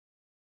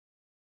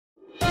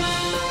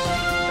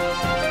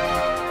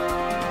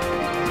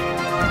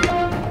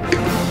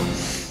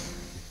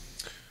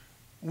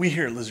We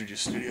here at Lizard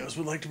Juice Studios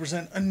would like to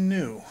present a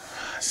new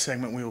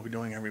segment we will be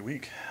doing every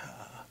week.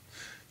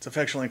 It's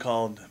affectionately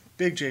called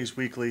Big J's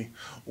Weekly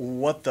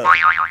What the...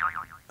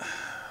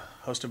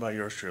 Hosted by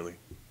yours truly,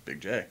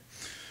 Big J.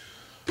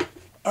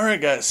 Alright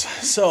guys,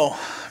 so,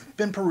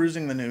 been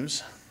perusing the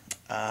news.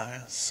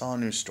 Saw a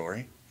news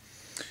story.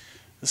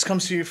 This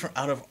comes to you from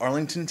out of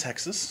Arlington,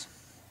 Texas.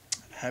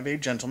 Have a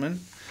gentleman,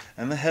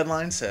 and the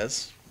headline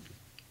says,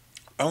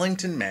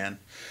 Arlington man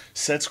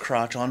sets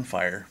crotch on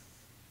fire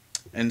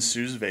and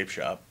sues vape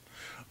shop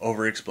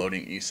over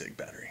exploding e-cig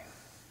battery.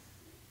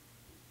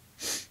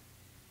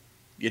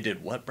 You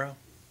did what, bro?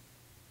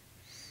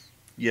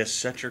 You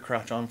set your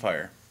crotch on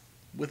fire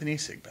with an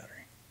e-cig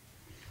battery.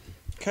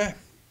 Okay.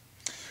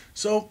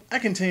 So, I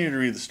continue to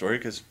read the story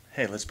because,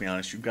 hey, let's be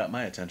honest, you've got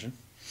my attention.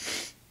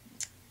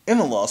 In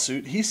the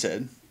lawsuit, he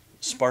said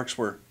sparks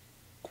were,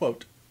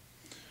 quote,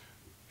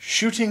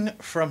 shooting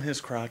from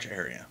his crotch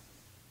area.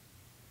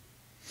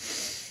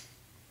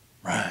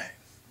 Right.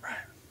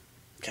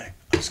 Okay,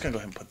 I'm just going to go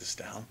ahead and put this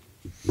down.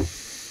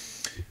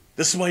 This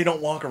is why you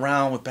don't walk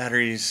around with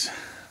batteries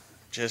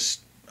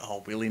just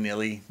all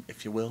willy-nilly,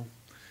 if you will,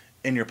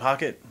 in your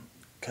pocket.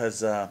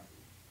 Because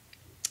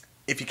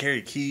if you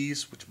carry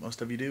keys, which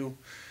most of you do,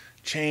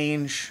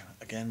 change,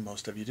 again,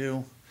 most of you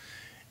do.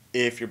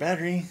 If your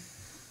battery,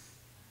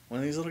 one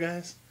of these little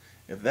guys,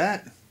 if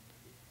that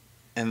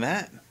and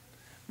that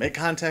make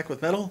contact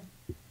with metal,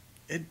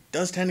 it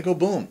does tend to go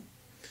boom.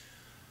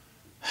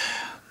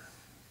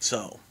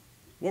 So,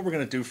 what we're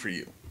going to do for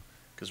you,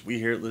 because we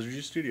here at Lizard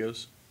Juice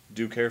Studios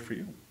do care for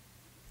you,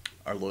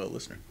 our loyal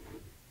listener.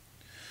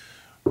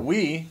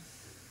 We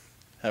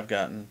have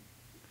gotten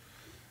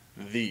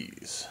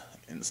these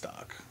in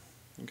stock,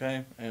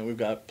 okay? And we've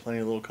got plenty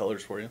of little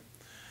colors for you.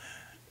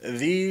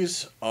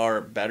 These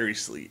are battery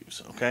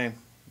sleeves, okay?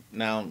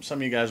 Now, some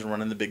of you guys are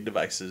running the big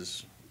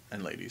devices,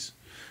 and ladies.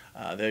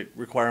 They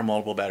require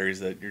multiple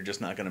batteries that you're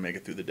just not going to make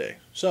it through the day.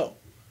 So,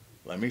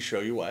 let me show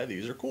you why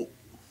these are cool.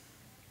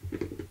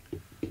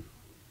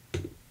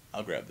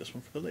 I'll grab this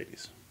one for the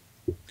ladies.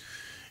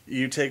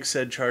 You take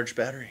said charged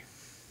battery.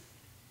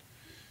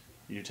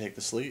 You take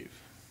the sleeve.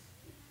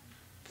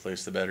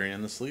 Place the battery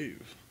in the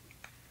sleeve.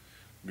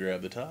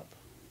 Grab the top.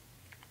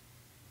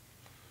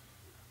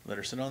 Let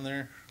her sit on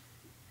there.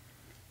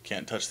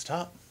 Can't touch the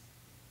top.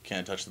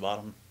 Can't touch the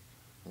bottom.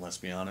 And let's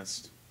be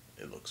honest,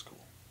 it looks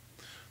cool.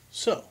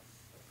 So,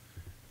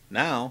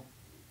 now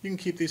you can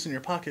keep these in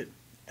your pocket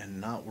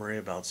and not worry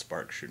about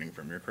sparks shooting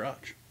from your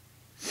crotch.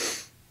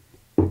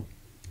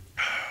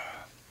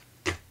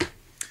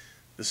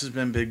 This has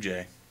been Big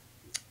J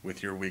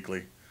with your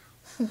weekly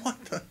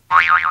what the...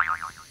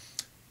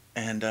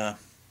 And,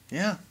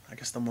 yeah, I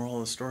guess the moral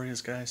of the story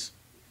is, guys,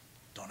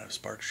 don't have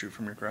sparks shoot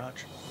from your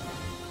crotch.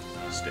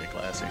 Stay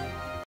classy.